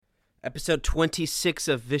Episode 26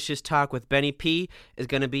 of Vicious Talk with Benny P is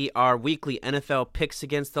going to be our weekly NFL picks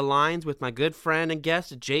against the lines with my good friend and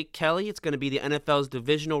guest, Jake Kelly. It's going to be the NFL's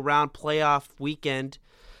divisional round playoff weekend.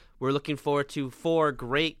 We're looking forward to 4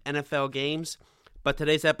 great NFL games. But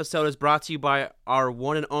today's episode is brought to you by our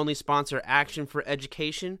one and only sponsor, Action for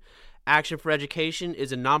Education. Action for Education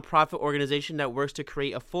is a nonprofit organization that works to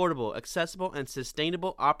create affordable, accessible, and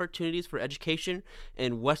sustainable opportunities for education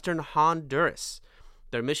in Western Honduras.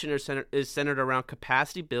 Their mission is centered around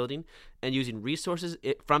capacity building and using resources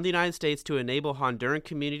from the United States to enable Honduran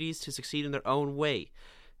communities to succeed in their own way.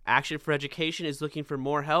 Action for Education is looking for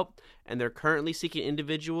more help, and they're currently seeking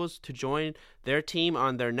individuals to join their team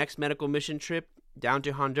on their next medical mission trip down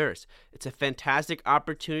to Honduras. It's a fantastic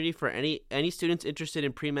opportunity for any students interested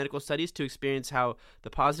in pre-medical studies to experience how the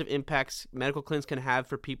positive impacts medical clinics can have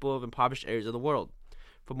for people of impoverished areas of the world.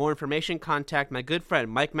 For more information, contact my good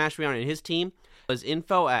friend Mike Mastriano and his team. Is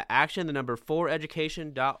info at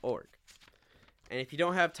action4education.org. And if you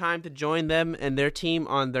don't have time to join them and their team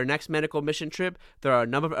on their next medical mission trip, there are a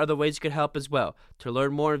number of other ways you could help as well. To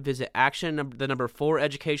learn more, visit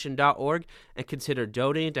action4education.org and consider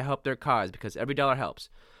donating to help their cause, because every dollar helps.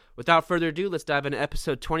 Without further ado, let's dive into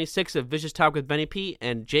episode 26 of Vicious Talk with Benny P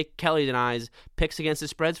and Jake Kelly and I's picks against the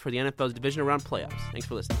spreads for the NFL's divisional round playoffs. Thanks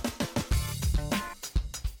for listening.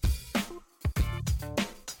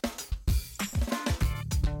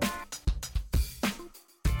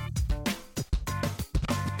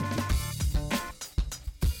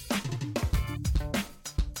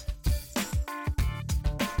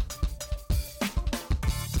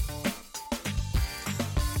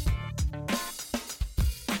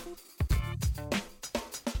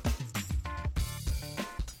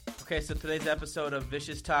 Okay, so today's episode of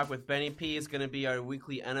Vicious Talk with Benny P is going to be our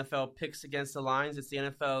weekly NFL picks against the lines. It's the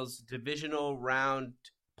NFL's divisional round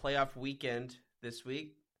playoff weekend this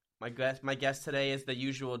week. My guest today is the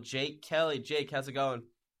usual Jake Kelly. Jake, how's it going?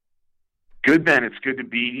 Good, Ben. It's good to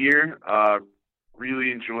be here.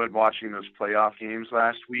 Really enjoyed watching those playoff games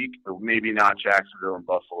last week. But maybe not Jacksonville and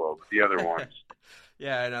Buffalo, but the other ones.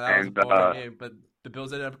 Yeah, I know that was a boring game, but the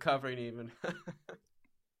Bills ended up covering even.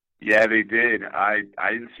 Yeah, they did. I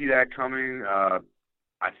didn't see that coming. I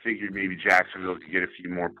figured maybe Jacksonville could get a few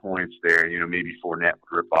more points there. Maybe Fournette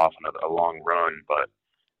would rip off a long run, but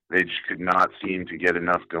they just could not seem to get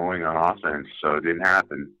enough going on offense, so it didn't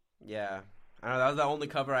happen. Yeah, I know that was the only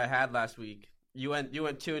cover I had last week. You went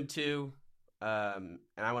 2-2, and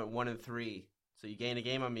I went 1-3. So you gained a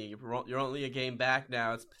game on me. You're only a game back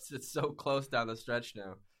now. It's so close down the stretch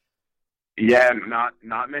now. Yeah,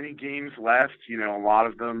 not many games left. A lot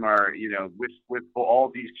of them are, with all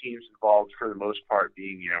these teams involved for the most part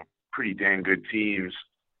being, pretty dang good teams.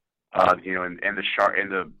 And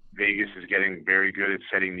the Vegas is getting very good at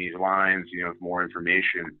setting these lines. With more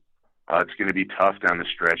information, it's going to be tough down the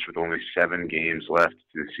stretch with only 7 games left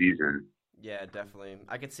to the season. Yeah, definitely.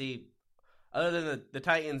 I could see, other than the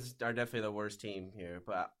Titans are definitely the worst team here,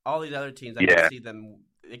 but all these other teams, I can see them.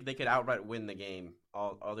 They could outright win the game,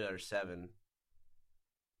 all the other 7.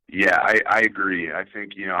 Yeah, I agree. I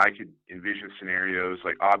think, I could envision scenarios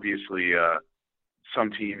like, obviously, some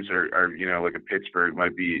teams are like a Pittsburgh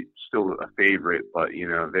might be still a favorite, but,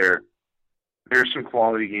 there's some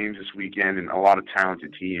quality games this weekend and a lot of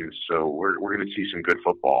talented teams, so we're going to see some good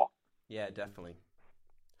football. Yeah, definitely.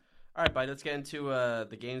 All right, buddy, let's get into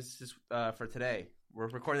the games for today. We're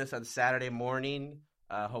recording this on Saturday morning.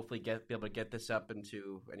 Hopefully be able to get this up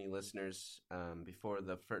into any listeners before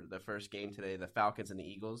the first game today, the Falcons and the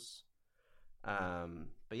Eagles.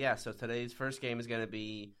 But yeah, so today's first game is going to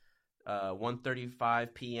be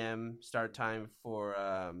 1:35 p.m. start time for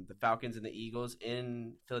the Falcons and the Eagles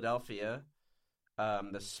in Philadelphia.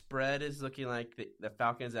 The spread is looking like the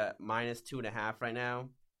Falcons at -2.5 right now.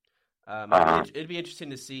 It'd be interesting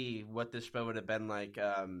to see what this spread would have been like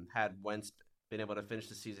had Wentz been able to finish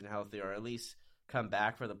the season healthy, or at least come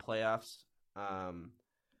back for the playoffs.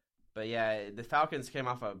 But yeah, the Falcons came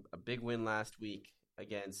off a big win last week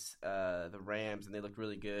against the Rams, and they looked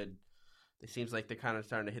really good. It seems like they're kind of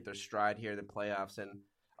starting to hit their stride here in the playoffs, and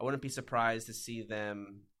I wouldn't be surprised to see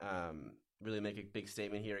them really make a big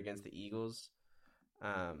statement here against the Eagles.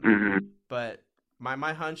 But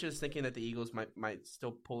my hunch is thinking that the Eagles might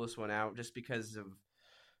still pull this one out, just because of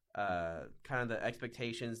kind of the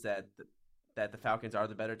expectations that the Falcons are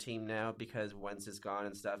the better team now because Wentz is gone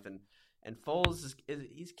and stuff, and Foles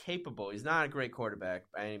he's capable. He's not a great quarterback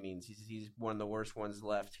by any means. He's one of the worst ones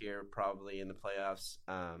left here probably in the playoffs.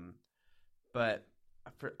 But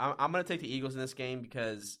I'm going to take the Eagles in this game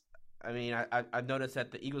because I've noticed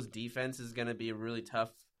that the Eagles defense is going to be really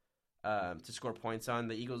tough to score points on.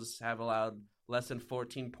 The Eagles have allowed less than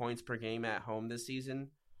 14 points per game at home this season.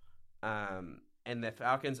 And the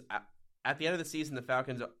Falcons, at the end of the season, the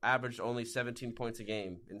Falcons averaged only 17 points a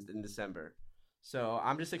game in December. So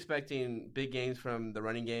I'm just expecting big games from the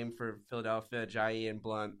running game for Philadelphia, Ajayi and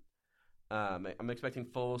Blunt. I'm expecting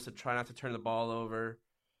Foles to try not to turn the ball over.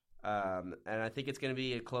 And I think it's going to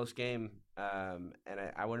be a close game. And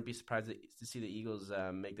I wouldn't be surprised to see the Eagles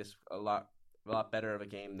make this a lot better of a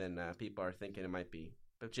game than people are thinking it might be.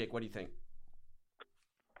 But Jake, what do you think?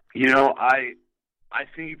 I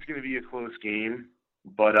think it's going to be a close game,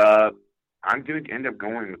 but I'm going to end up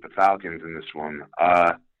going with the Falcons in this one.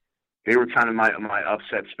 They were kind of my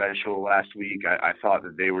upset special last week. I thought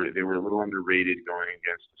that they were a little underrated going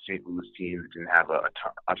against the St. Louis team that didn't have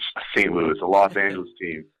a Los Angeles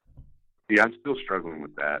team. Yeah, I'm still struggling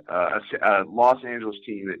with that. A Los Angeles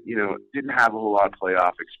team that didn't have a whole lot of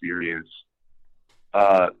playoff experience.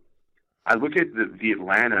 I look at the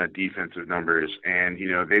Atlanta defensive numbers, and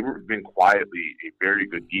they've been quietly a very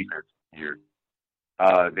good defense here.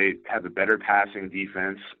 They have a better passing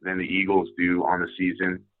defense than the Eagles do on the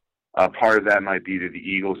season. Part of that might be that the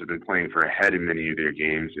Eagles have been playing for ahead in many of their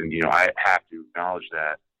games, and I have to acknowledge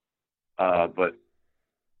that. But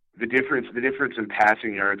the difference in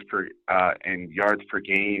passing yards per and yards per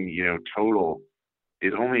game, total,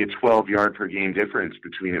 is only a 12-yard per game difference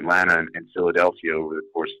between Atlanta and Philadelphia over the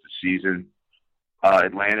course of the season.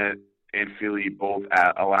 Atlanta and Philly both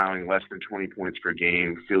allowing less than 20 points per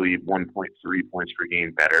game. Philly 1.3 points per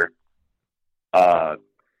game better.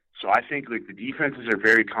 So I think the defenses are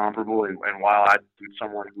very comparable. And while I've been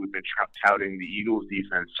someone who has been touting the Eagles'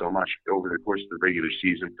 defense so much over the course of the regular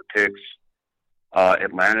season for picks,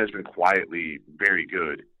 Atlanta has been quietly very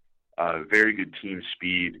good. Very good team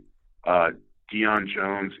speed. Deion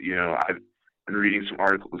Jones, I've been reading some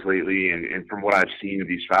articles lately, and from what I've seen of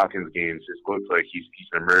these Falcons games, it looks like he's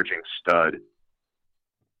an emerging stud.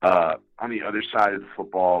 On the other side of the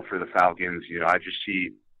football for the Falcons, I just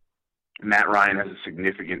see Matt Ryan has a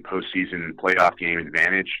significant postseason playoff game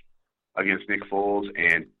advantage against Nick Foles,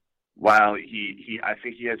 and while I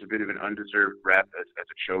think he has a bit of an undeserved rep as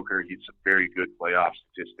a choker, he's some very good playoff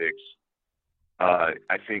statistics.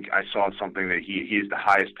 I think I saw something that he is the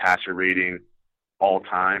highest passer rating all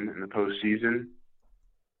time in the postseason.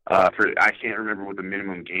 I can't remember what the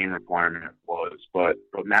minimum game requirement was, but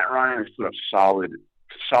Matt Ryan has put up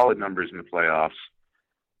solid numbers in the playoffs.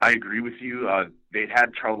 I agree with you. They'd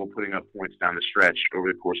had trouble putting up points down the stretch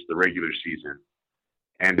over the course of the regular season,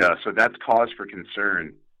 and so that's cause for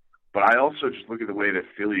concern. But I also just look at the way that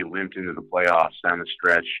Philly limped into the playoffs down the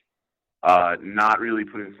stretch, not really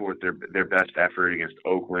putting forth their best effort against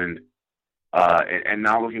Oakland. And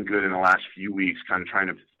not looking good in the last few weeks, kind of trying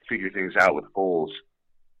to figure things out with Foles.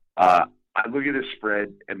 I look at the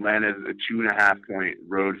spread. Atlanta is a 2.5-point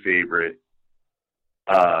road favorite.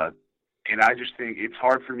 And I just think it's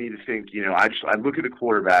hard for me to think, I look at the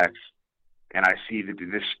quarterbacks and I see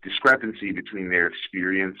this discrepancy between their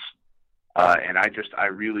experience. And I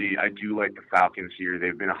do like the Falcons here.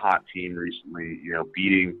 They've been a hot team recently,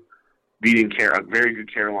 beating a very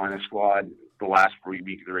good Carolina squad the last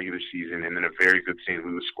week of the regular season, and then a very good St.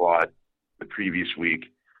 Louis squad the previous week.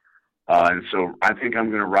 And so I think I'm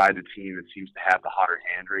going to ride the team that seems to have the hotter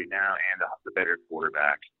hand right now and the better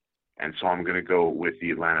quarterback. And so I'm going to go with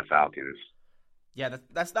the Atlanta Falcons. Yeah,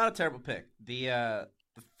 that's not a terrible pick. The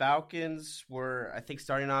Falcons were, I think,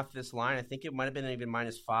 starting off this line, I think it might have been even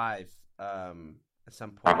 -5 at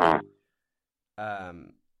some point.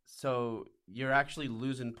 So you're actually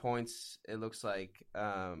losing points, it looks like.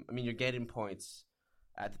 You're getting points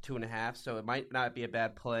at the 2.5, so it might not be a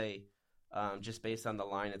bad play just based on the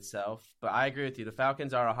line itself. But I agree with you. The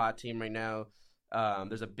Falcons are a hot team right now.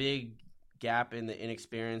 There's a big gap in the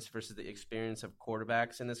inexperience versus the experience of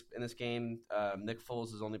quarterbacks in this game. Nick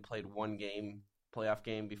Foles has only played one playoff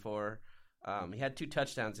game before. He had 2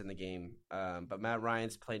 touchdowns in the game, but Matt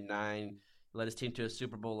Ryan's played 9. He led his team to a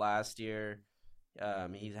Super Bowl last year.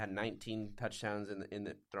 He's had 19 touchdowns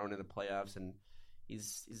thrown in the playoffs, and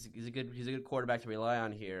he's a good quarterback to rely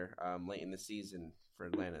on here late in the season for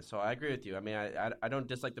Atlanta. So I agree with you. I don't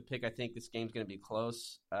dislike the pick. I think this game's going to be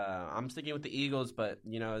close. I'm sticking with the Eagles, but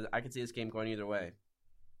I can see this game going either way.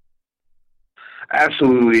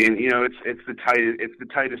 Absolutely, and it's the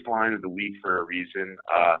tightest line of the week for a reason.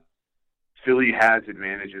 Philly has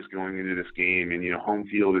advantages going into this game, and home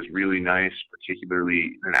field is really nice,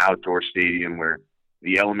 particularly an outdoor stadium where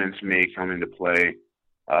the elements may come into play.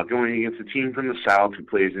 Going against a team from the South who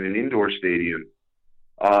plays in an indoor stadium,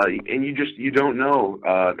 and you don't know.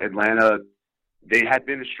 Atlanta, they had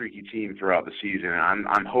been a streaky team throughout the season, and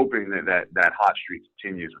I'm hoping that hot streak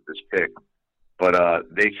continues with this pick. but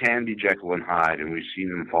they can be Jekyll and Hyde, and we've seen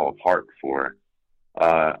them fall apart before.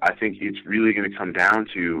 I think it's really going to come down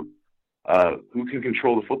to who can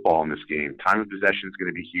control the football in this game. Time of possession is going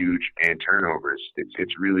to be huge, and turnovers.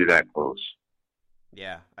 It's really that close.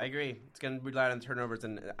 Yeah, I agree. It's going to rely on turnovers,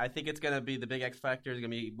 and I think it's going to be the big X factor is going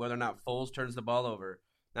to be whether or not Foles turns the ball over.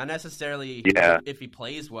 Not necessarily if he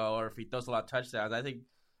plays well or if he throws a lot of touchdowns. I think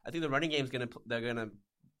the running game is they're going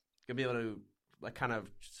to be able to like kind of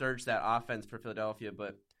surge that offense for Philadelphia.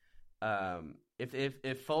 But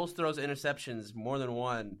if Foles throws interceptions more than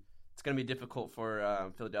one, it's going to be difficult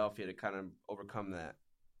for Philadelphia to kind of overcome that.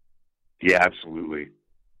 Yeah, absolutely.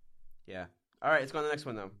 Yeah. All right, let's go on to the next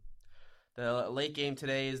one though. The late game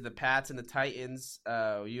today is the Pats and the Titans.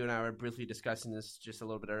 You and I were briefly discussing this just a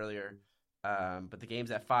little bit earlier. But the game's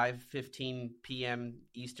at 5:15 p.m.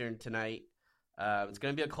 Eastern tonight. It's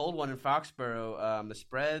going to be a cold one in Foxborough. The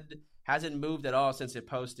spread hasn't moved at all since it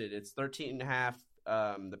posted. It's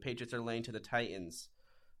 13.5. The Patriots are laying to the Titans.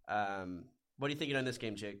 What are you thinking on this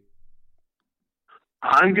game, Jake?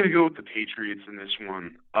 I'm going to go with the Patriots in this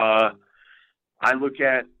one. I look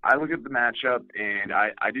at the matchup, and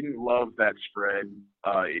I didn't love that spread.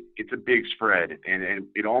 It's a big spread, and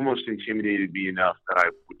it almost intimidated me enough that I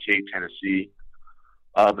would take Tennessee.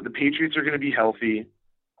 But the Patriots are going to be healthy.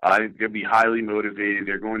 They're going to be highly motivated.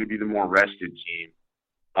 They're going to be the more rested team.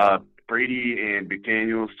 Brady and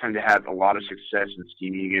McDaniels tend to have a lot of success in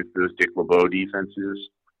scheming against those Dick LeBeau defenses.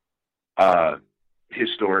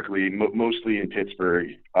 Historically, mostly in Pittsburgh.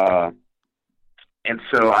 And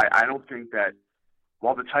so I don't think that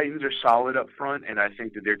while the Titans are solid up front, and I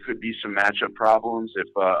think that there could be some matchup problems if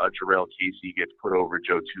a Jarrell Casey gets put over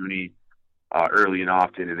Joe Thuney early and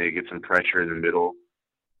often, and they get some pressure in the middle.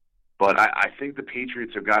 But I think the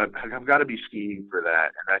Patriots have got to be scheming for that,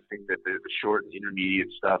 and I think that the short and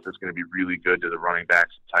intermediate stuff is going to be really good to the running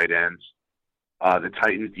backs and tight ends. The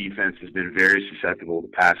Titans' defense has been very susceptible to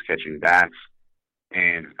pass catching backs,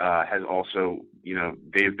 and has also,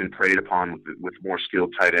 they've been preyed upon with more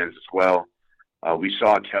skilled tight ends as well. We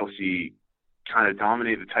saw Kelsey kind of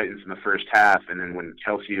dominate the Titans in the first half, and then when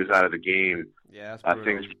Kelsey was out of the game,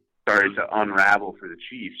 things started to unravel for the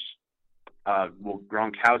Chiefs.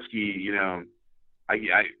 Gronkowski,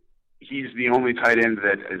 he's the only tight end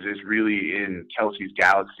that is really in Kelsey's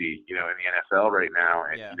galaxy, in the NFL right now,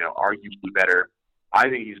 and arguably better. I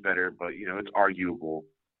think he's better, but it's arguable.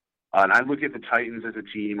 And I look at the Titans as a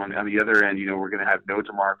team. On the other end, we're going to have no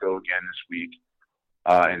DeMarco again this week.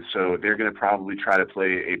 And so they're going to probably try to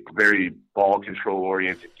play a very ball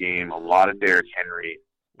control-oriented game, a lot of Derrick Henry.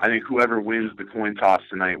 I think whoever wins the coin toss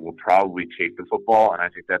tonight will probably take the football, and I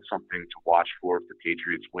think that's something to watch for if the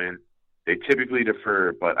Patriots win. They typically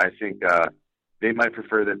defer, but I think they might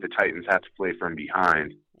prefer that the Titans have to play from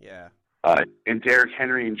behind. Yeah. And Derrick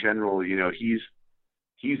Henry in general, he's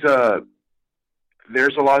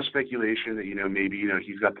there's a lot of speculation that, maybe,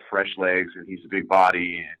 he's got the fresh legs and he's a big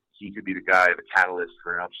body and he could be the guy, the catalyst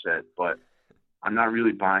for an upset, but I'm not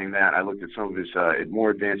really buying that. I looked at some of his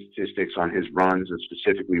more advanced statistics on his runs and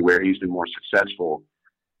specifically where he's been more successful.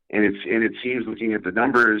 And it seems, looking at the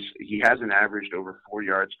numbers, he hasn't averaged over 4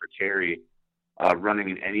 yards per carry running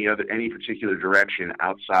in any particular direction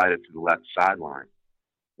outside of to the left sideline.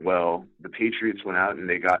 Well, the Patriots went out and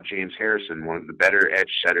they got James Harrison, one of the better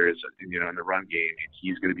edge setters, in the run game. And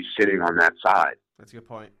he's going to be sitting on that side. That's a good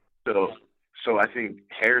point. So I think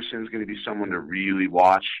Harrison's going to be someone to really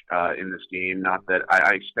watch in this game. Not that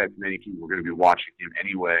I expect many people are going to be watching him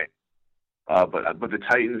anyway. But the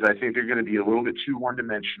Titans, I think they're going to be a little bit too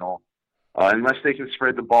one-dimensional. Unless they can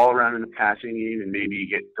spread the ball around in the passing game and maybe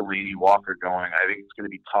get Delaney Walker going, I think it's going to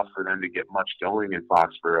be tough for them to get much going in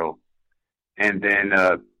Foxborough. And then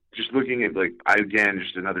just looking at,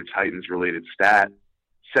 just another Titans-related stat,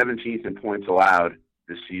 17th in points allowed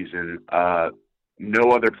this season.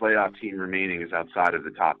 No other playoff team remaining is outside of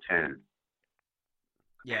the top 10.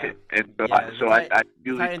 Yeah. And so I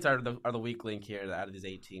really, the Titans are the weak link here out of these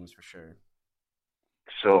 8 teams for sure.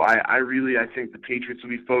 So I think the Patriots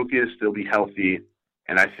will be focused, they'll be healthy,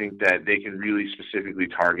 and I think that they can really specifically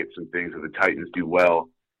target some things that the Titans do well.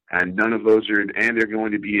 And none of those and they're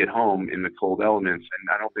going to be at home in the cold elements, and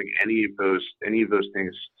I don't think any of those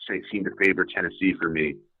things seem to favor Tennessee for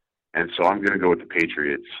me. And so I'm going to go with the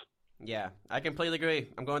Patriots. Yeah, I completely agree.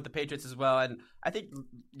 I'm going with the Patriots as well, and I think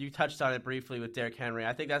you touched on it briefly with Derrick Henry.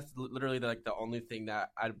 I think that's literally the only thing that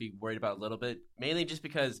I'd be worried about a little bit, mainly just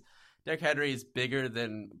because Derrick Henry is bigger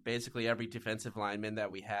than basically every defensive lineman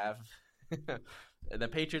that we have. The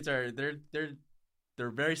Patriots they're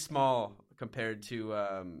very small compared to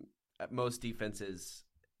most defenses,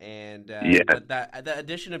 and but the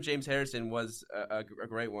addition of James Harrison was a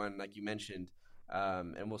great one, like you mentioned.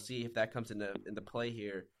 And we'll see if that comes into play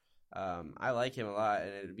here. I like him a lot,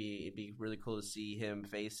 and it'd be really cool to see him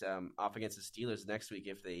face off against the Steelers next week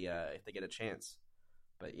if they get a chance.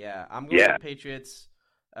 But yeah, I'm going with the Patriots.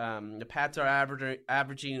 The Pats are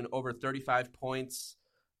averaging over 35 points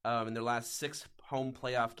in their last 6 home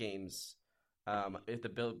playoff games. If the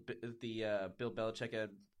Bill Belichick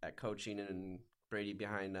at coaching and Brady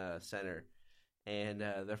behind center, and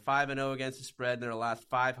they're 5-0 against the spread in their last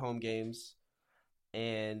 5 home games.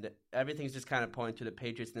 And everything's just kind of pointing to the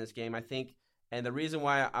Patriots in this game, I think. And the reason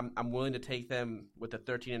why I'm willing to take them with a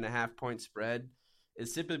 13.5 point spread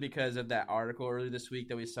is simply because of that article earlier this week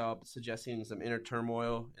that we saw suggesting some inner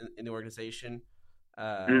turmoil in the organization.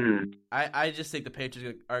 I just think the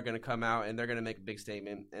Patriots are going to come out and they're going to make a big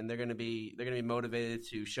statement, and they're going to be motivated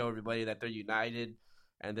to show everybody that they're united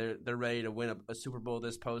and they're ready to win a Super Bowl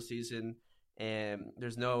this postseason. And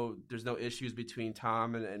there's no issues between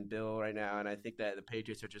Tom and Bill right now, and I think that the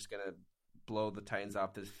Patriots are just going to blow the Titans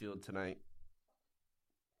off this field tonight.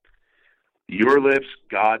 Your lips,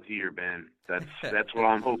 God's ear, Ben. That's what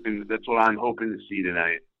I'm hoping. That's what I'm hoping to see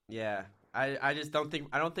tonight. Yeah, I just don't think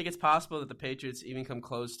it's possible that the Patriots even come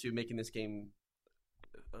close to making this game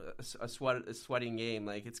a sweating game.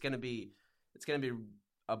 Like it's gonna be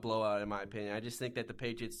a blowout in my opinion. I just think that the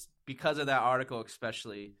Patriots, because of that article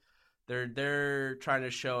especially, they're trying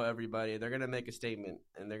to show everybody they're gonna make a statement,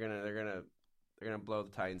 and they're gonna blow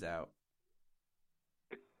the Titans out.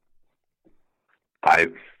 I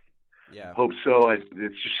hope so. It's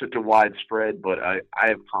just such a wide spread, but I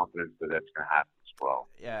have confidence that that's gonna happen as well.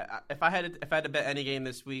 Yeah, if I had to bet any game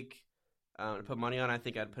this week to put money on, I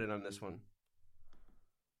think I'd put it on this one.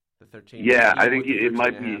 The 13. Yeah, I think it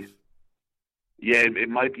might be. Yeah, it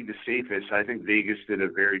might be the safest. I think Vegas did a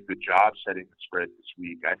very good job setting the spread this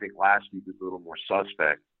week. I think last week was a little more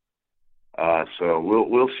suspect. So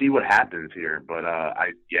we'll see what happens here. But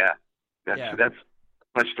that's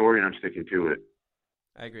my story, and I'm sticking to it.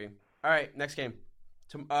 I agree. All right, next game.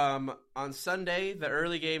 On Sunday, the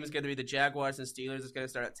early game is going to be the Jaguars and Steelers. It's going to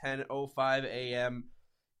start at 10:05 a.m.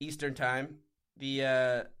 Eastern time.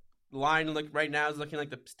 The line right now is looking like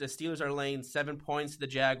the Steelers are laying 7 points to the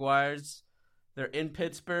Jaguars. They're in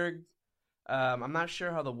Pittsburgh. I'm not sure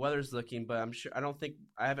how the weather's looking, but I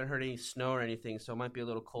haven't heard any snow or anything, so it might be a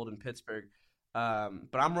little cold in Pittsburgh. But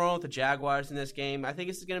I'm rolling with the Jaguars in this game. I think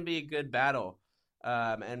this is going to be a good battle.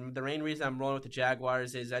 And the main reason I'm rolling with the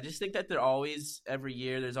Jaguars is I just think that every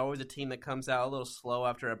year, there's always a team that comes out a little slow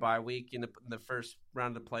after a bye week in the first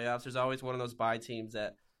round of the playoffs. There's always one of those bye teams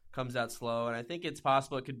that comes out slow, and I think it's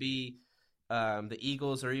possible it could be the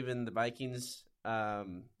Eagles or even the Vikings.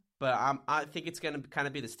 But I think it's going to kind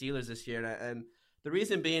of be the Steelers this year. And the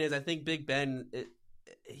reason being is I think Big Ben,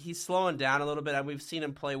 he's slowing down a little bit. And we've seen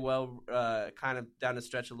him play well kind of down the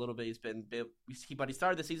stretch a little bit. But he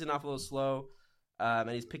started the season off a little slow, and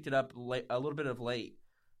he's picked it up a little bit of late.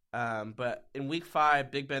 But in Week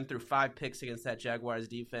 5, Big Ben threw 5 picks against that Jaguars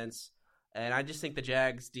defense. And I just think the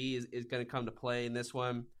Jags D is going to come to play in this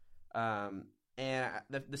one. And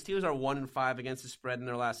the Steelers are 1-5 against the spread in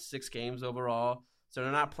their last 6 games overall. So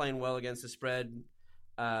they're not playing well against the spread,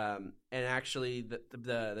 and actually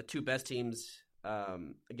the two best teams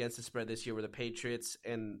against the spread this year were the Patriots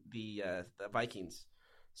and the Vikings.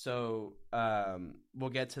 So we'll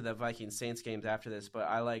get to the Vikings-Saints games after this, but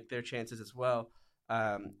I like their chances as well.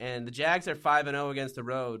 And the Jags are 5-0 against the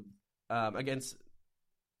road. The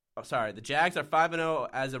Jags are 5-0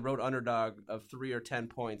 as a road underdog of 3 or 10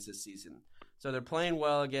 points this season. So they're playing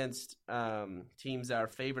well against teams that are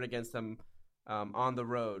favored against them on the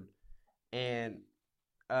road. And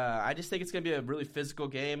I just think it's going to be a really physical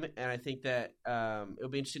game, and I think that it'll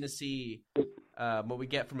be interesting to see what we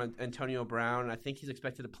get from Antonio Brown. I think he's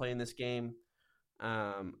expected to play in this game.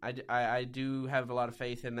 I do have a lot of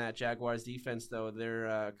faith in that Jaguars defense, though.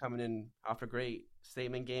 They're coming in off a great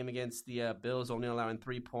statement game against the Bills, only allowing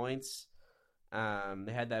 3 points.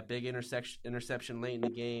 They had that big interception late in the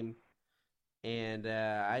game. And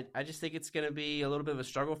I just think it's going to be a little bit of a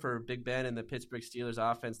struggle for Big Ben and the Pittsburgh Steelers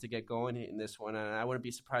offense to get going in this one. And I wouldn't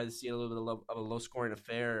be surprised to see a little bit of a low-scoring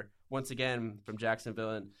affair once again from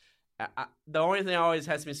Jacksonville. And the only thing that always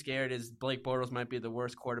has me scared is Blake Bortles might be the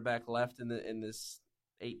worst quarterback left in this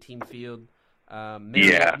 8-team field.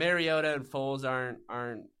 Mariota and Foles aren't.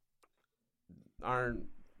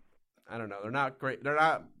 I don't know. They're not great. They're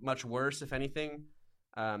not much worse, if anything.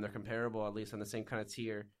 They're comparable, at least on the same kind of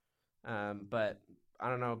tier. But I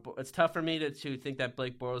don't know. It's tough for me to think that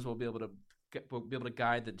Blake Bortles will be able to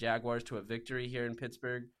guide the Jaguars to a victory here in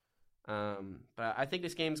Pittsburgh. But I think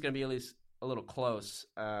this game is going to be at least a little close.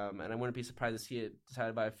 And I wouldn't be surprised to see it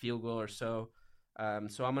decided by a field goal or so.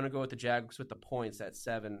 So I'm going to go with the Jags with the points at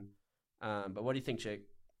 7. But what do you think, Jake?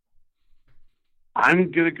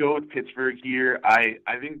 I'm gonna go with Pittsburgh here. I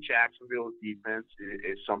think Jacksonville's defense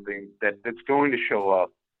is something that's going to show up,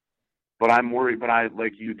 but I'm worried. But I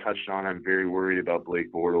like you touched on. I'm very worried about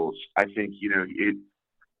Blake Bortles. I think it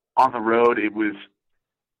on the road. It was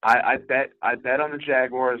I bet on the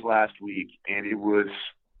Jaguars last week, and it was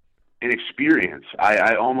an experience.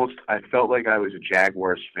 I felt like I was a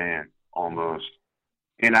Jaguars fan almost,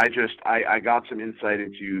 and I got some insight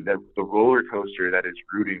into the roller coaster that is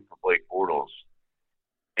rooting for Blake Bortles.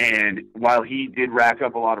 And while he did rack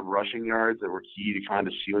up a lot of rushing yards that were key to kind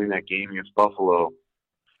of sealing that game against Buffalo,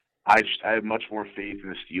 I have much more faith in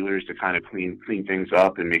the Steelers to kind of clean things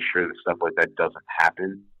up and make sure that stuff like that doesn't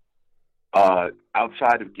happen.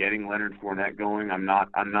 Outside of getting Leonard Fournette going, I'm not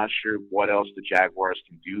sure what else the Jaguars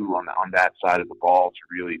can do on that side of the ball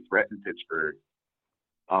to really threaten Pittsburgh.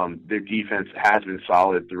 Their defense has been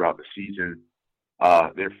solid throughout the season.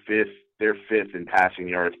 They're fifth in passing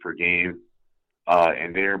yards per game.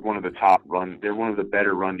 And they're one of the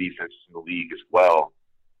better run defenses in the league as well.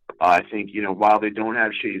 I think, while they don't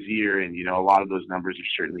have Shazier and, a lot of those numbers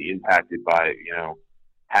are certainly impacted by,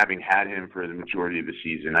 having had him for the majority of the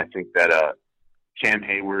season. I think that, Cam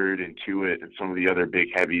Hayward and Tuitt and some of the other big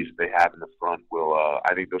heavies they have in the front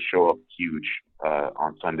I think they'll show up huge,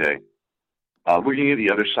 on Sunday. Looking at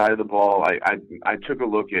the other side of the ball, I took a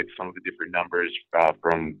look at some of the different numbers,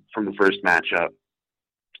 from the first matchup.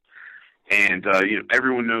 And,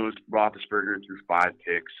 everyone knows Roethlisberger threw 5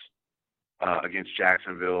 picks against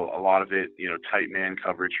Jacksonville. A lot of it, tight man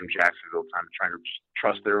coverage from Jacksonville, trying to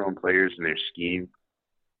trust their own players and their scheme.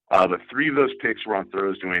 But 3 of those picks were on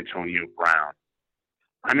throws to Antonio Brown.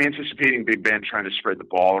 I'm anticipating Big Ben trying to spread the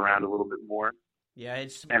ball around a little bit more. Yeah,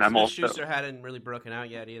 Smith-Schuster hadn't really broken out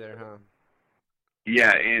yet either, huh?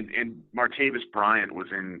 Yeah, and Martavis Bryant was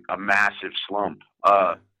in a massive slump.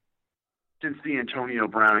 Since the Antonio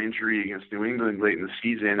Brown injury against New England late in the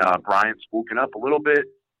season, Bryant's woken up a little bit.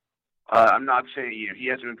 I'm not saying he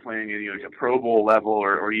hasn't been playing at like a Pro Bowl level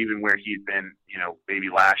or even where he'd been, maybe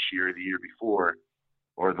last year or the year before,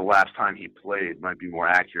 or the last time he played might be more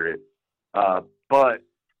accurate. But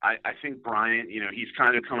I think Bryant, he's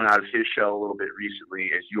kind of coming out of his shell a little bit recently,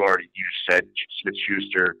 as you said.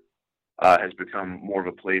 Smith-Schuster has become more of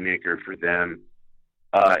a playmaker for them.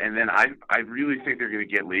 And then I really think they're going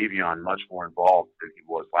to get Le'Veon much more involved than he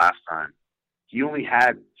was last time. He only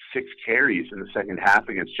had 6 carries in the second half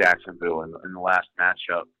against Jacksonville in the last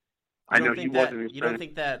matchup. I know he wasn't. You don't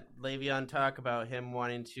think that Le'Veon talk about him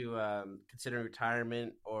wanting to consider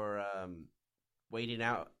retirement or waiting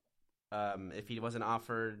out if he wasn't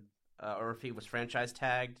offered or if he was franchise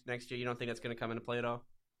tagged next year? You don't think that's going to come into play at all?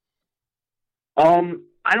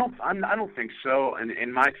 I don't think so.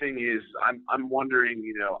 And my thing is, I'm wondering,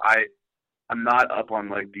 I'm not up on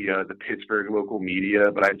like the Pittsburgh local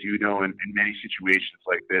media, but I do know in many situations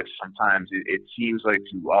like this, sometimes it seems like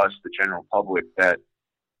to us, the general public, that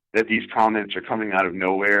these comments are coming out of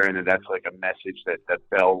nowhere and that's like a message that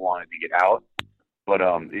Bell wanted to get out. But,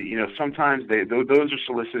 sometimes those are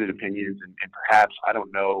solicited opinions and perhaps, I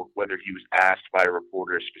don't know whether he was asked by a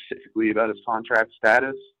reporter specifically about his contract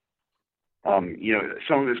status. Some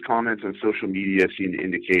of his comments on social media seem to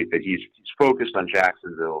indicate that he's focused on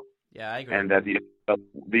Jacksonville. Yeah, I agree. And that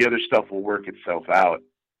the other stuff will work itself out.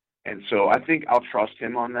 And so I think I'll trust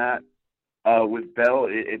him on that. With Bell,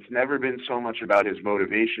 it's never been so much about his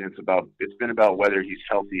motivation. It's been about whether he's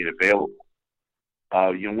healthy and available.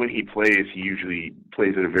 When he plays, he usually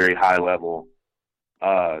plays at a very high level.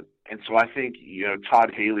 And so I think,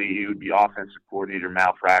 Todd Haley, he would be offensive coordinator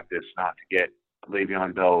malpractice not to get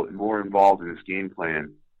Le'Veon Bell more involved in his game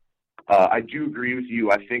plan. I do agree with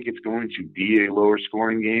you. I think it's going to be a lower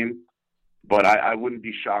scoring game, but I wouldn't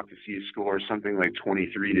be shocked to see a score something like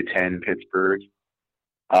 23-10 Pittsburgh.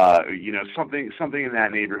 Something in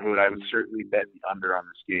that neighborhood. I would certainly bet the under on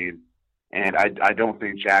this game, and I don't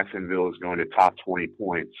think Jacksonville is going to top 20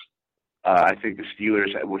 points. I think the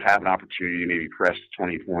Steelers would have an opportunity to maybe press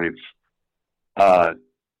 20 points.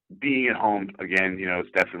 Being at home, again,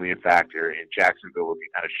 it's definitely a factor, and Jacksonville will be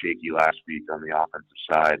kind of shaky last week on the offensive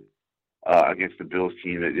side against the Bills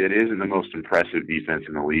team. It isn't the most impressive defense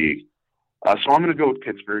in the league. So I'm going to go with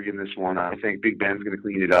Pittsburgh in this one. I think Big Ben's going to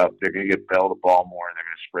clean it up. They're going to get Bell the ball more, and they're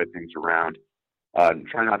going to spread things around.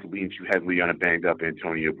 Try not to lean too heavily on a banged-up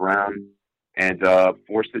Antonio Brown, and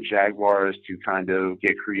force the Jaguars to kind of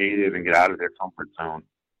get creative and get out of their comfort zone.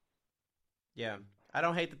 Yeah, I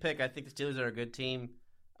don't hate the pick. I think the Steelers are a good team.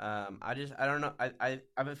 I don't know. I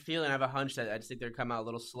have a feeling, I have a hunch that I just think they're coming out a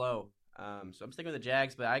little slow. So I'm sticking with the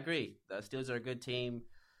Jags, but I agree. The Steelers are a good team.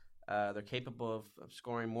 They're capable of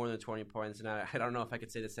scoring more than 20 points, and I don't know if I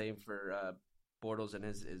could say the same for Bortles and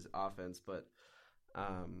his offense, but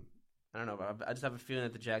I don't know. I just have a feeling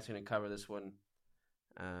that the Jags are going to cover this one.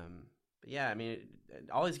 But yeah, I mean,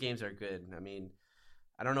 all these games are good. I mean,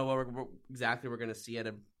 I don't know what exactly we're going to see out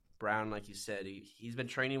of Brown, like you said. He's been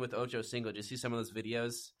training with Ocho Cinco. Did you see some of those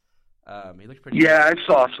videos? He looked pretty. Yeah, I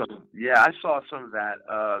saw some. Yeah, I saw some of that.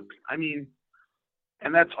 I mean,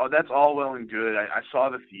 and that's all well and good. I saw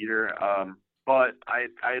the theater, but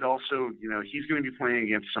I'd also, he's going to be playing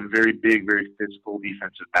against some very big, very physical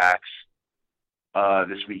defensive backs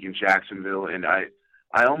this week in Jacksonville, and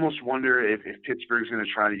I almost wonder if Pittsburgh's going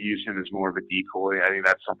to try to use him as more of a decoy. I think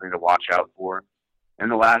that's something to watch out for. In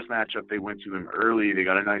the last matchup, they went to him early. They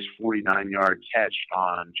got a nice 49-yard catch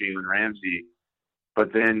on Jalen Ramsey.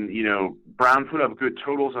 But then, Brown put up good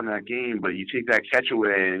totals on that game, but you take that catch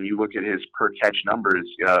away and you look at his per-catch numbers,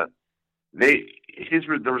 the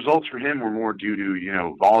results for him were more due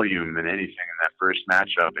to, volume than anything in that first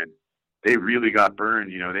matchup. And they really got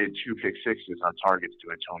burned. They had 2 pick sixes on targets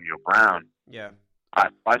to Antonio Brown. Yeah. I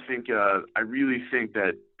really think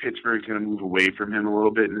that Pittsburgh's going to move away from him a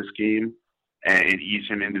little bit in this game and ease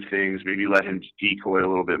him into things, maybe let him decoy a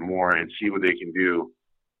little bit more and see what they can do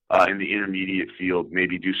in the intermediate field,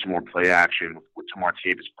 maybe do some more play action with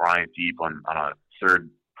Tamartavis Bryant deep on a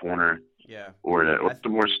third corner, or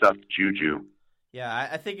some more stuff to Juju. Yeah,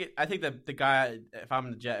 I think that the guy, if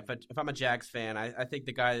I'm a Jags fan, I think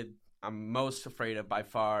the guy I'm most afraid of by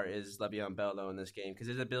far is Le'Veon Bell though in this game, because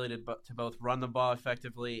his ability to both run the ball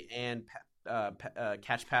effectively and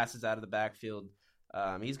catch passes out of the backfield.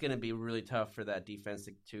 He's going to be really tough for that defense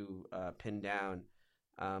to pin down.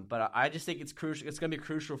 But I just think it's crucial. It's going to be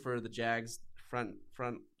crucial for the Jags front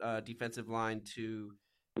defensive line to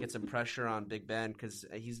get some pressure on Big Ben, because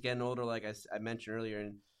he's getting older, like I mentioned earlier,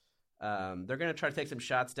 and they're going to try to take some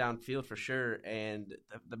shots downfield for sure. And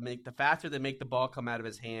the faster they make the ball come out of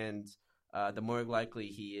his hands, the more likely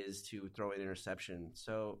he is to throw an interception.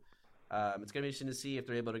 So it's going to be interesting to see if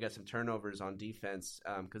they're able to get some turnovers on defense,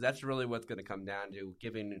 because that's really what's going to come down to,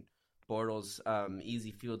 giving Bortles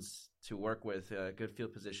easy fields to work with, good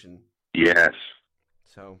field position. Yes.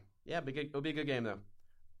 So, yeah, it'll be a good game, though.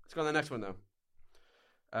 Let's go on the next one, though.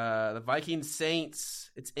 The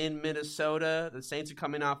Vikings-Saints, it's in Minnesota. The Saints are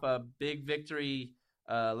coming off a big victory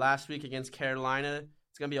last week against Carolina.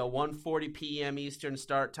 It's going to be a 1:40 p.m. Eastern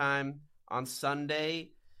start time on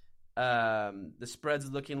Sunday. The spread's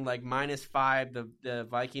looking like -5. The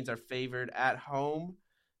Vikings are favored at home.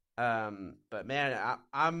 But man,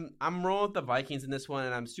 I'm rolling with the Vikings in this one,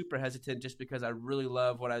 and I'm super hesitant just because I really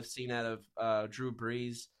love what I've seen out of Drew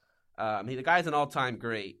Brees. The guy's an all-time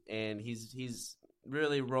great, and he's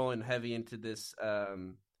really rolling heavy into this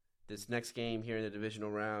this next game here in the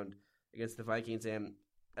divisional round against the Vikings. And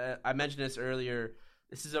I mentioned this earlier.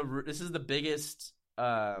 This is the biggest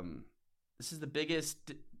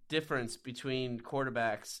difference between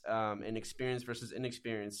quarterbacks in experience versus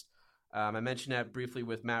inexperienced. I mentioned that briefly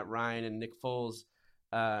with Matt Ryan and Nick Foles.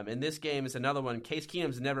 And this game is another one. Case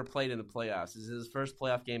Keenum's never played in the playoffs. This is his first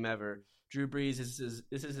playoff game ever. Drew Brees, this is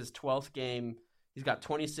his 12th game. He's got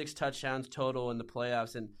 26 touchdowns total in the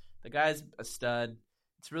playoffs, and the guy's a stud.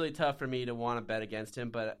 It's really tough for me to want to bet against him,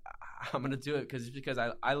 but I'm going to do it because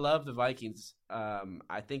I love the Vikings.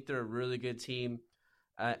 I think they're a really good team.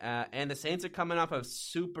 And the Saints are coming off a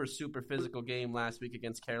super, super physical game last week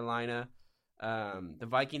against Carolina. The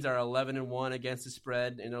Vikings are 11-1 against the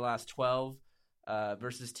spread in their last 12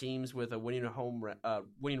 versus teams with a winning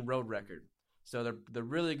road record. So they're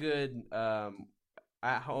really good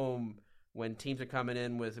at home when teams are coming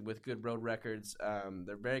in with good road records.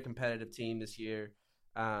 They're a very competitive team this year,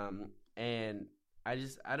 and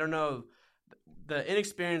I don't know. The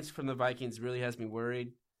inexperience from the Vikings really has me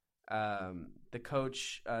worried. The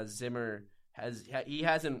coach Zimmer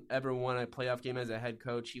hasn't ever won a playoff game as a head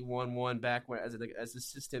coach. He won one back as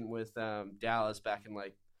assistant with Dallas back in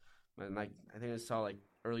I think it was like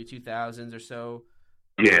early 2000s or so.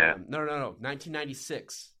 Yeah. No,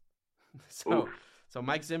 1996. So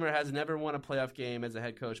Mike Zimmer has never won a playoff game as a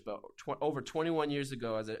head coach, but over 21 years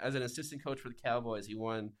ago, as an assistant coach for the Cowboys, he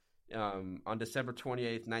won on December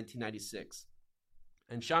 28th, 1996.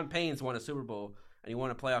 And Sean Payne's won a Super Bowl, and he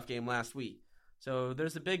won a playoff game last week. So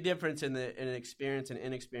there's a big difference in experience and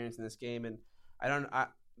inexperience in this game, and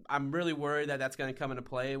I'm really worried that that's going to come into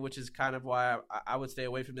play, which is kind of why I would stay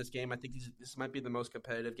away from this game. I think this might be the most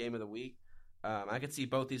competitive game of the week. I could see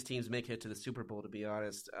both these teams make it to the Super Bowl, to be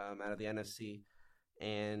honest, out of the NFC.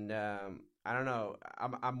 And I don't know.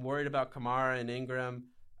 I'm worried about Kamara and Ingram.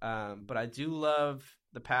 But I do love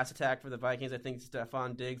the pass attack for the Vikings. I think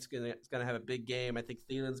Stephon Diggs is gonna have a big game. I think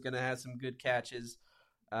Thielen's gonna have some good catches.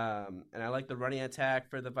 And I like the running attack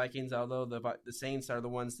for the Vikings, although the Saints are the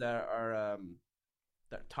ones that are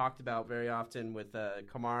that are talked about very often with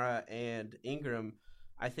Kamara and Ingram.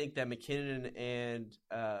 I think that McKinnon and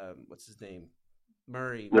what's his name,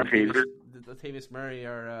 Latavius Murray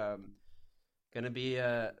are going to be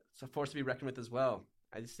a force to be reckoned with as well.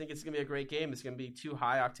 I just think it's going to be a great game. It's going to be two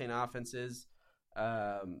high-octane offenses.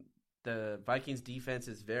 The Vikings defense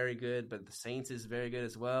is very good, but the Saints is very good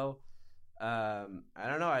as well. I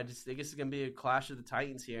don't know. I just think it's going to be a clash of the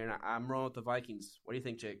Titans here, and I'm rolling with the Vikings. What do you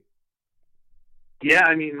think, Jake? Yeah,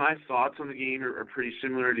 I mean, my thoughts on the game are pretty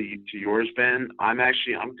similar to yours, Ben. I'm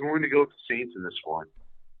going to go with the Saints in this one.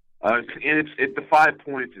 And it's the 5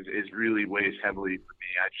 points is really weighs heavily for me.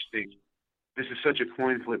 I just think this is such a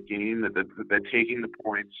coin flip game that taking the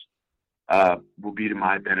points will be to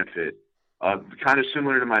my benefit. Kind of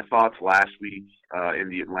similar to my thoughts last week in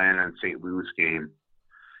the Atlanta and St. Louis game.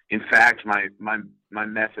 In fact, my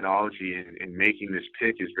methodology in making this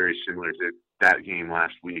pick is very similar to that game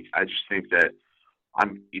last week. I just think that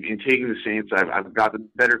in taking the Saints, I've got the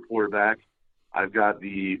better quarterback. I've got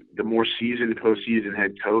the more seasoned postseason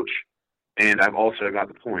head coach, and I've also got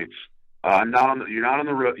the points. You're not on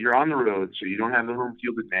the road. You're on the road, so you don't have the home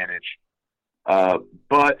field advantage.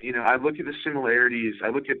 But I look at the similarities. I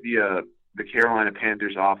look at the Carolina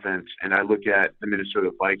Panthers offense, and I look at the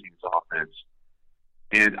Minnesota Vikings offense,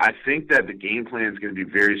 and I think that the game plan is going to be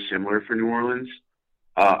very similar for New Orleans.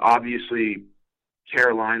 Obviously,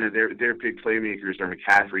 Carolina, their big playmakers are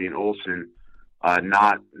McCaffrey and Olsen.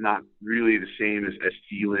 Not really the same as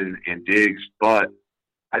Thielen and Diggs, but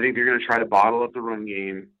I think they're going to try to bottle up the run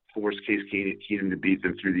game, force Case Keenum to beat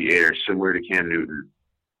them through the air, similar to Cam Newton.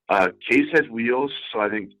 Case has wheels, so I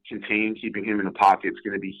think keeping him in the pocket is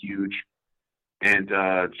going to be huge, and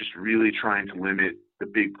just really trying to limit the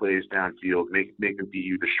big plays downfield, make them beat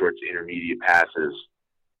you the short to intermediate passes.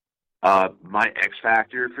 My X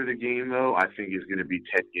factor for the game, though, I think is going to be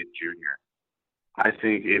Ted Ginn Jr. I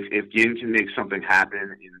think if Ginn can make something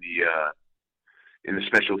happen in the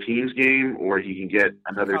special teams game, or he can get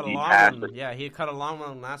another deep pass. Yeah, he caught a long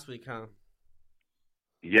one last week, huh?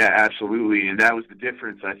 Yeah, absolutely, and that was the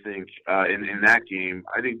difference, I think, in that game.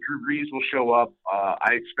 I think Drew Brees will show up.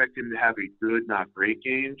 I expect him to have a good, not great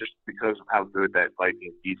game, just because of how good that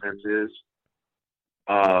Vikings defense is.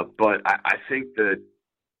 But I think that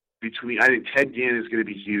I think Ted Ginn is going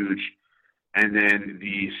to be huge, and then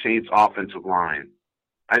the Saints offensive line.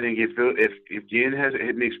 I think if Ginn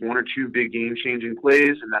makes one or two big game-changing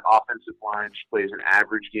plays, and that offensive line just plays an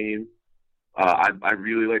average game, I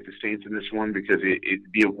really like the Saints in this one because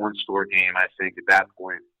it'd be a one-score game, I think, at that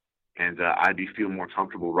point, and I'd feel more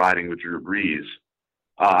comfortable riding with Drew Brees.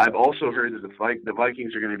 I've also heard that the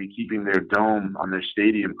Vikings are going to be keeping their dome on their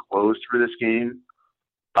stadium closed for this game.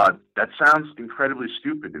 That sounds incredibly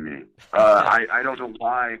stupid to me. I don't know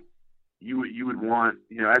why you would want,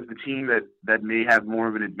 as the team that may have more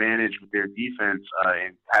of an advantage with their defense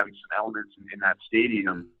and having some elements in that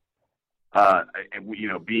stadium,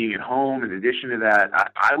 being at home. In addition to that,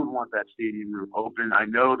 I would want that stadium room open. I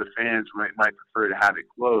know the fans might prefer to have it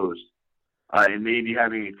closed, and maybe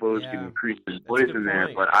having it closed can increase the noise in there.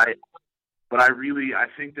 But I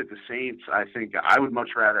think that the Saints, I would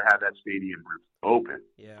much rather have that stadium room open.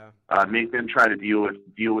 Yeah. Make them try to deal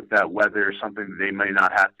with that weather, something that they may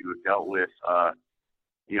not have to have dealt with.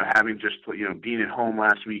 Having just being at home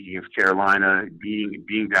last week against Carolina,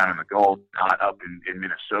 being down in the Gulf, not up in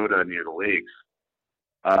Minnesota near the lakes.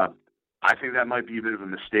 I think that might be a bit of a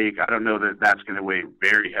mistake. I don't know that that's going to weigh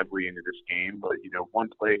very heavily into this game, but one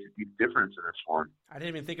play could be the difference in this one. I didn't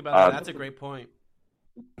even think about that. That's a great point.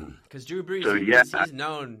 Because Drew Brees,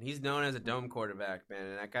 he's known as a dome quarterback, man.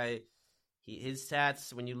 And that guy, his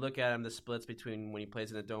stats, when you look at him, the splits between when he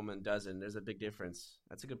plays in the dome and doesn't, there's a big difference.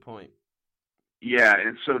 That's a good point. Yeah,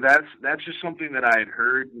 and so that's just something that I had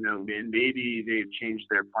heard, and maybe they've changed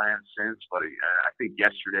their plans since, but I think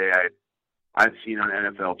yesterday I've seen on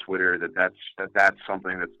NFL Twitter that's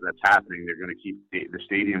something that's happening. They're going to keep the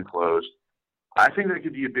stadium closed. I think that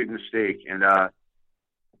could be a big mistake, and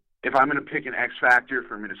if I'm going to pick an X factor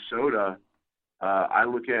for Minnesota, I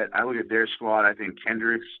look at their squad. I think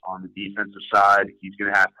Kendricks on the defensive side, he's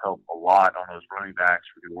going to have to help a lot on those running backs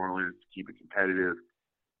for New Orleans to keep it competitive.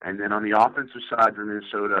 And then on the offensive side for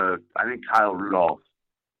Minnesota, I think Kyle Rudolph.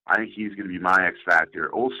 I think he's going to be my X factor.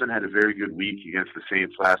 Olsen had a very good week against the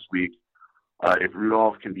Saints last week. If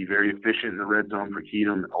Rudolph can be very efficient in the red zone for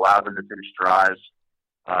Keenum, allow them to finish drives,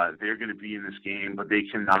 They're going to be in this game, but they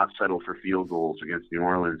cannot settle for field goals against New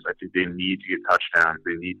Orleans. I think they need to get touchdowns.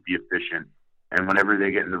 They need to be efficient. And whenever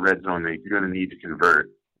they get in the red zone, they're going to need to convert.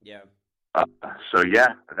 Yeah. So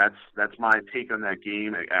yeah, that's my take on that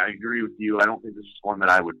game. I agree with you. I don't think this is one that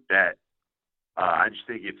I would bet. I just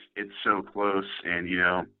think it's so close, and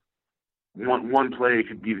one play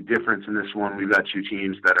could be the difference in this one. We've got two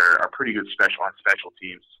teams that are pretty good on special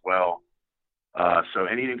teams as well. So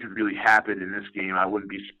anything could really happen in this game. I wouldn't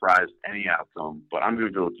be surprised any outcome, but I'm going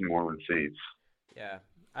to go with New Orleans Saints. Yeah,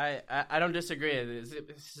 I don't disagree.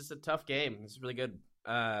 It's just a tough game. It's really good.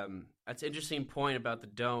 That's an interesting point about the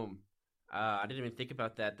dome. I didn't even think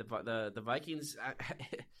about that. The Vikings.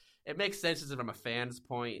 It makes sense from a fan's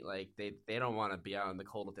point. Like they don't want to be out in the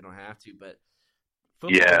cold if they don't have to. But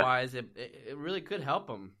football wise, it really could help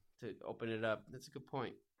them to open it up. That's a good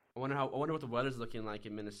point. I wonder what the weather's looking like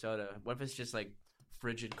in Minnesota. What if it's just like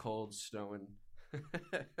frigid cold, snowing?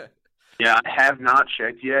 Yeah, I have not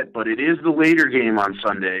checked yet, but it is the later game on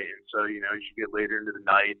Sunday, and so you should get later into the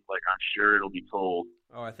night. Like I'm sure it'll be cold.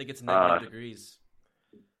 Oh, I think it's -9 degrees.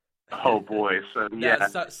 Oh boy, so yeah.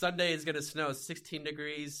 Sunday is gonna snow. 16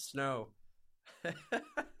 degrees, snow.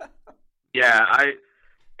 Yeah, I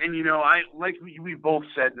like we both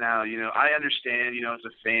said now. I understand. As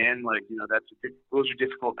a fan, like those are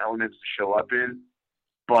difficult elements to show up in.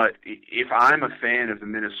 But if I'm a fan of the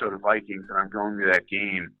Minnesota Vikings and I'm going to that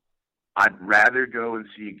game, I'd rather go and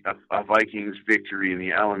see a Vikings victory in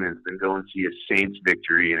the elements than go and see a Saints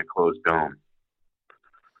victory in a closed dome.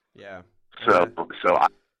 Yeah. So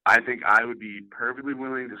I think I would be perfectly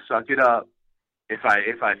willing to suck it up if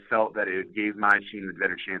I felt that it gave my team a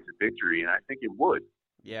better chance of victory, and I think it would.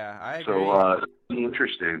 Yeah, I agree. So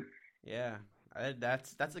interesting. Yeah,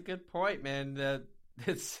 that's a good point, man. But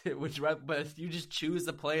if you just choose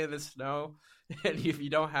to play in the snow, and if you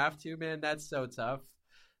don't have to, man, that's so tough.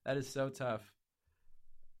 That is so tough.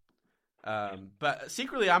 But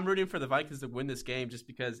secretly, I'm rooting for the Vikings to win this game just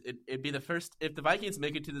because it'd be the first. If the Vikings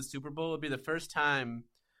make it to the Super Bowl, it'd be the first time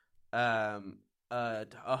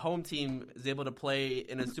a home team is able to play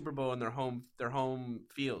in a Super Bowl in their home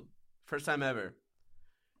field. First time ever.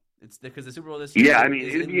 It's because the Super Bowl this year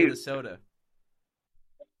is in Minnesota.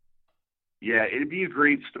 Yeah, it'd be a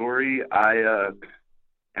great story.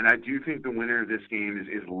 And I do think the winner of this game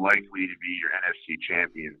is likely to be your NFC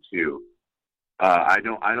champion too. I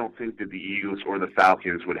don't think that the Eagles or the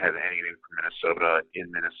Falcons would have anything for Minnesota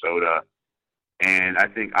in Minnesota. And I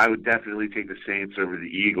think I would definitely take the Saints over the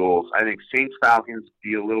Eagles. I think Saints-Falcons would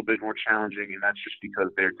be a little bit more challenging, and that's just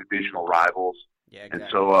because they're divisional rivals. Yeah, exactly.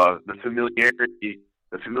 And so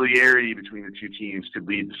the familiarity between the two teams could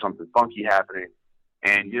lead to something funky happening.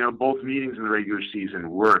 And, both meetings in the regular season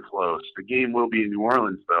were close. The game will be in New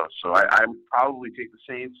Orleans, though, so I would probably take the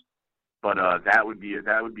Saints. But that would be,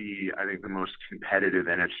 I think, the most competitive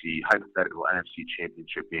hypothetical NFC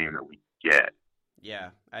championship game that we get.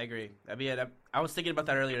 Yeah, I agree. I was thinking about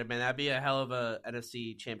that earlier, man. That'd be a hell of a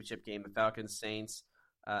NFC championship game. The Falcons, Saints,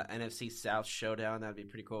 NFC South showdown. That'd be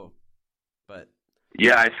pretty cool. But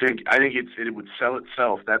yeah, I think it would sell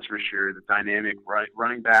itself. That's for sure. The dynamic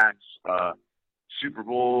running backs, Super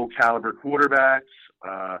Bowl caliber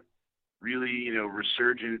quarterbacks, really,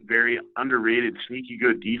 resurgent, very underrated, sneaky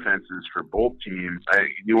good defenses for both teams.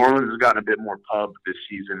 New Orleans has gotten a bit more pub this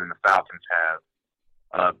season than the Falcons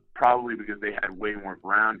have, probably because they had way more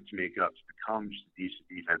ground to make up to become just a decent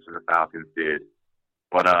defense than the Falcons did.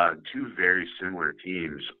 But two very similar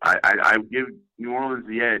teams. I would give New Orleans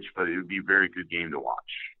the edge, but it would be a very good game to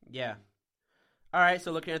watch. Yeah. All right,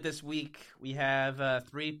 so looking at this week, we have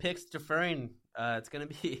 3 picks deferring. It's gonna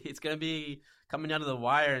be coming down to the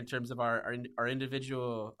wire in terms of our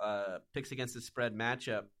individual picks against the spread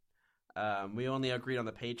matchup. We only agreed on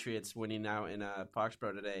the Patriots winning out in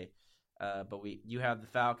Foxborough today, but you have the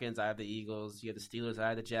Falcons, I have the Eagles, you have the Steelers, I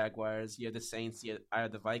have the Jaguars, you have the Saints, I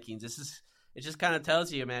have the Vikings. It just kind of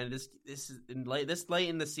tells you, man. This is late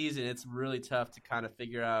in the season. It's really tough to kind of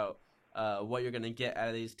figure out what you're gonna get out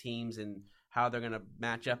of these teams and how they're gonna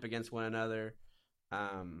match up against one another.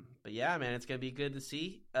 But yeah, man, it's gonna be good to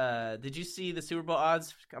see. Did you see the Super Bowl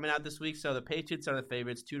odds coming out this week? So the Patriots are the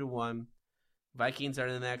favorites, 2-1. Vikings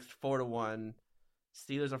are the next, 4-1.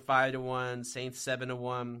 Steelers are 5-1. Saints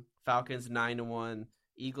 7-1. Falcons 9-1.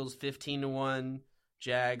 Eagles 15-1.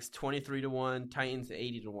 Jags 23-1. Titans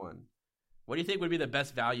 80-1. What do you think would be the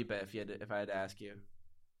best value bet if I had to ask you?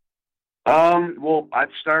 Well, I'd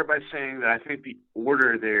start by saying that I think the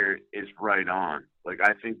order there is right on. Like,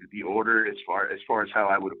 I think that the order, as far as how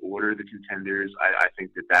I would order the contenders, I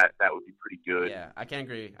think that would be pretty good. Yeah, I can't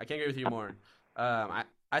agree. I can't agree with you more. I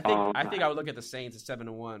think I would look at the Saints at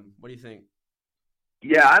 7-1. What do you think?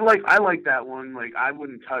 Yeah, I like that one. Like I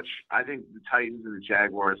wouldn't touch. I think the Titans and the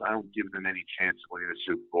Jaguars. I don't give them any chance of winning the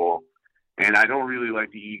Super Bowl, and I don't really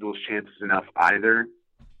like the Eagles' chances enough either.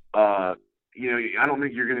 Uh, I don't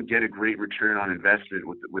think you're going to get a great return on investment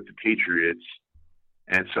with the Patriots,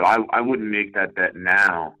 and so I wouldn't make that bet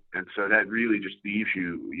now. And so that really just leaves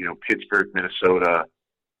Pittsburgh, Minnesota,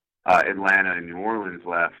 Atlanta, and New Orleans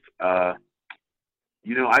left.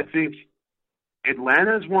 I think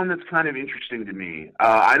Atlanta is one that's kind of interesting to me.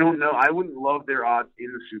 I don't know. I wouldn't love their odds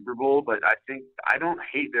in the Super Bowl, but I don't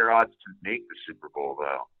hate their odds to make the Super Bowl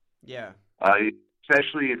though. Yeah.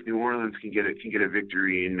 Especially if New Orleans can get a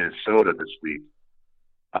victory in Minnesota this week.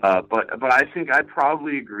 But I think I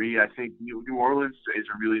probably agree. I think New Orleans is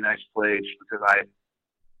a really nice play just because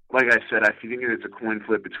like I said, I think it's a coin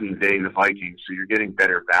flip between they and the Vikings, so you're getting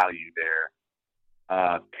better value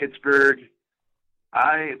there. Pittsburgh,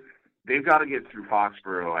 they've got to get through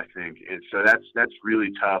Foxborough, I think, and so that's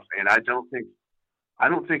really tough. And I don't think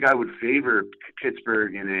I would favor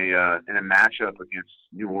Pittsburgh in a matchup against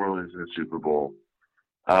New Orleans in the Super Bowl.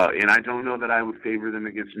 And I don't know that I would favor them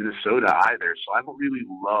against Minnesota either. So I don't really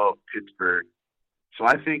love Pittsburgh. So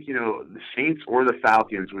I think, the Saints or the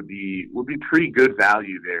Falcons would be pretty good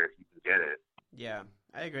value there if you can get it. Yeah,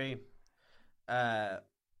 I agree. As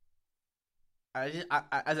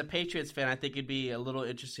a Patriots fan, I think it'd be a little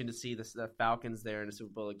interesting to see the Falcons there in the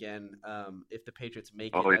Super Bowl again. If the Patriots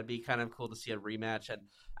make it, that'd be kind of cool to see a rematch. And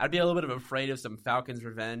I'd be a little bit afraid of some Falcons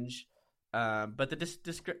revenge. But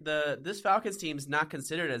this Falcons team is not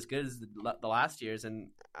considered as good as the last year's,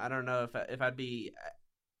 and I don't know if I'd be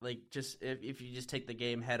like if you just take the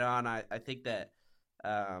game head on. I think that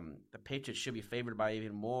the Patriots should be favored by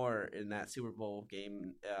even more in that Super Bowl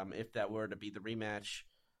game if that were to be the rematch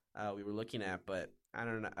we were looking at. But I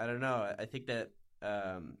don't know. I think that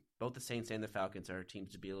both the Saints and the Falcons are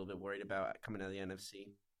teams to be a little bit worried about coming out of the NFC.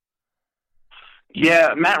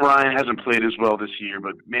 Yeah, Matt Ryan hasn't played as well this year,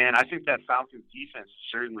 but man, I think that Falcons defense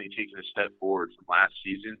has certainly taken a step forward from last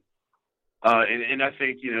season. And I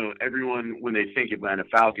think, everyone, when they think Atlanta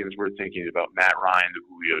Falcons, we're thinking about Matt Ryan, the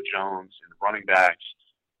Julio Jones, and the running backs,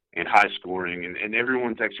 and high scoring, and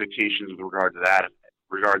everyone's expectations with regard to that,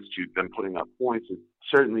 regards to them putting up points, has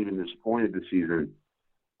certainly been disappointed this season.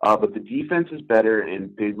 But the defense is better,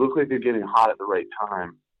 and they look like they're getting hot at the right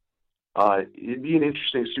time. It'd be an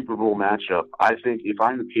interesting Super Bowl matchup. I think if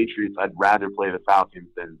I'm the Patriots, I'd rather play the Falcons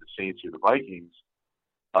than the Saints or the Vikings.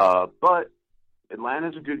 But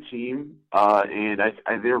Atlanta's a good team, and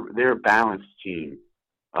they're a balanced team,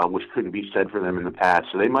 which couldn't be said for them in the past.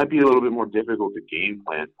 So they might be a little bit more difficult to game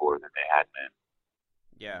plan for than they had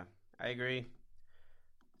been. Yeah, I agree.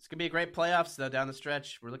 It's gonna be a great playoffs though down the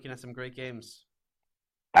stretch. We're looking at some great games.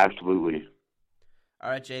 Absolutely. All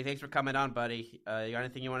right, Jay, thanks for coming on, buddy. You got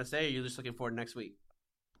anything you want to say, or are you just looking forward to next week?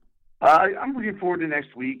 I'm looking forward to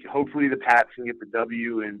next week. Hopefully the Pats can get the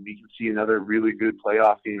W, and we can see another really good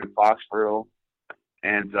playoff game in Foxborough.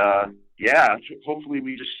 And, hopefully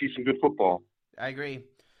we just see some good football. I agree.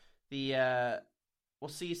 We'll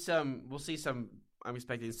see some. I'm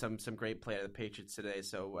expecting some great play out of the Patriots today.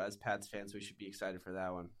 So as Pats fans, we should be excited for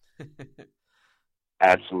that one.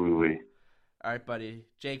 Absolutely. All right, buddy.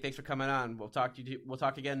 Jake, thanks for coming on. We'll talk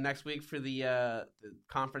again next week for the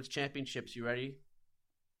conference championships. You ready?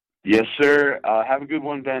 Yes, sir. Have a good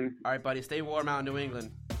one, Ben. All right, buddy. Stay warm out in New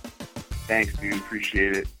England. Thanks, dude.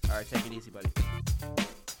 Appreciate it. All right, take it easy, buddy.